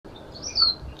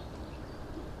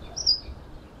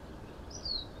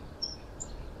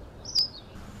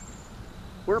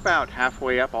We're about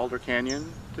halfway up Alder Canyon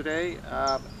today,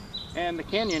 and the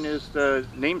canyon is the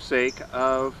namesake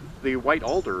of the white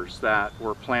alders that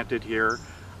were planted here.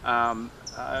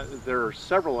 There are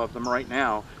several of them right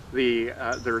now.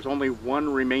 There's only one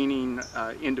remaining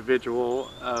individual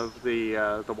of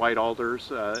the white alders.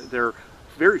 They're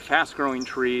very fast-growing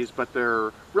trees, but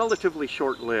they're relatively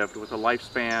short-lived with a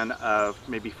lifespan of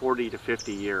maybe 40 to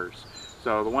 50 years.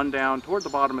 So the one down toward the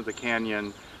bottom of the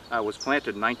canyon was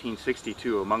planted in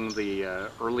 1962, among the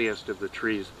earliest of the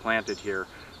trees planted here.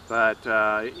 But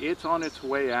it's on its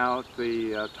way out.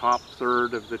 The top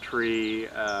third of the tree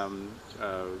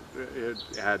it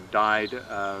had died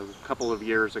a couple of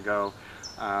years ago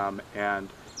and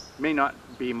may not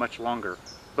be much longer.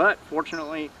 But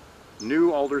fortunately,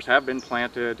 new alders have been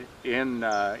planted in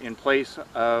place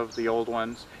of the old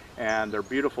ones, and they're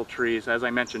beautiful trees. As I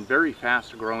mentioned, very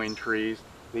fast-growing trees.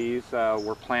 These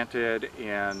were planted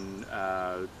in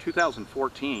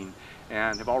 2014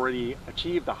 and have already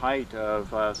achieved the height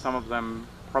of some of them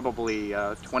probably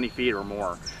 20 feet or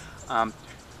more.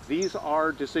 These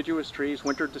are deciduous trees,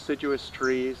 winter deciduous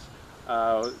trees.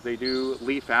 They do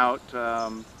leaf out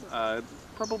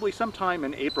probably sometime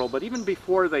in April, but even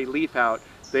before they leaf out,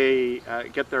 they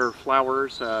get their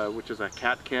flowers, which is a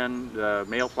catkin. The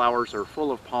male flowers are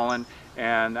full of pollen,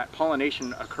 and that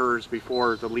pollination occurs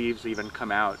before the leaves even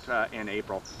come out in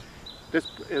April. This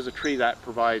is a tree that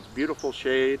provides beautiful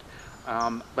shade,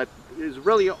 but is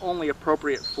really only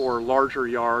appropriate for larger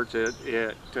yards.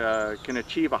 It can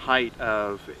achieve a height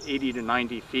of 80 to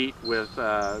 90 feet with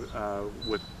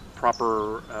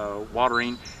proper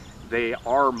watering. They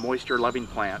are moisture-loving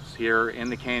plants here in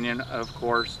the canyon. Of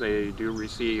course, they do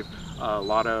receive a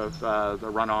lot of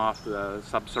the runoff, the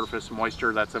subsurface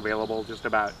moisture that's available just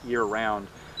about year-round.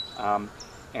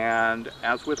 And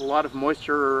as with a lot of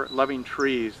moisture-loving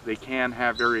trees, they can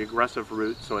have very aggressive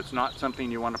roots, so it's not something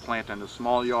you want to plant in a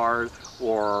small yard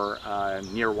or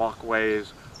near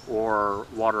walkways or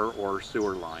water or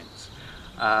sewer lines.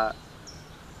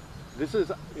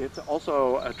 It's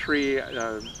also a tree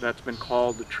that's been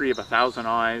called the tree of 1,000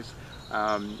 eyes.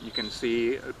 You can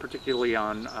see, particularly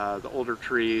on the older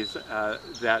trees,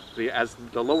 that as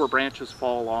the lower branches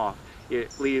fall off,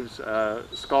 it leaves a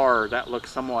scar that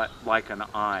looks somewhat like an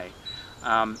eye.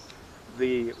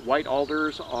 The white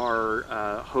alders are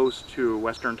host to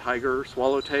western tiger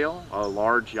swallowtail, a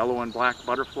large yellow and black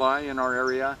butterfly in our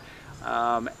area,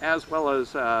 as well as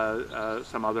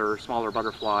some other smaller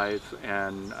butterflies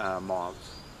and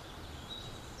moths.